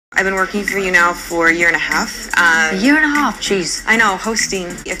I've been working for you now for a year and a half. A year and a half, jeez. I know, hosting.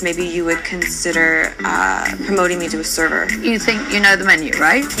 If maybe you would consider promoting me to a server. You think you know the menu,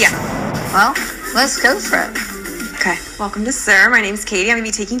 right? Yeah. Well, let's go for it. Okay, welcome to SUR. My name's Katie. I'm gonna be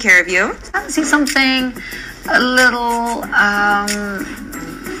taking care of you. Fancy something a little,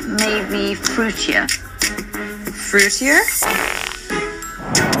 maybe fruitier. Fruitier?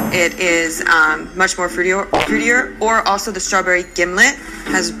 It is much more fruitier, or also the strawberry gimlet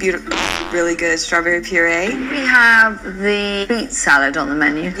has beautiful, really good strawberry puree. We have the beet salad on the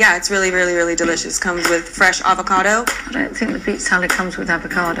menu. Yeah, it's really, really, really delicious. Comes with fresh avocado. I don't think the beet salad comes with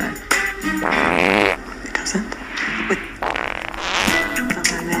avocado. It doesn't.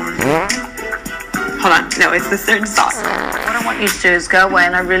 Hold on, no, it's the certain sauce. What I want you to do is go away,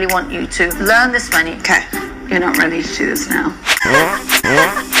 and I really want you to learn this menu. Okay. You're not ready to do this now.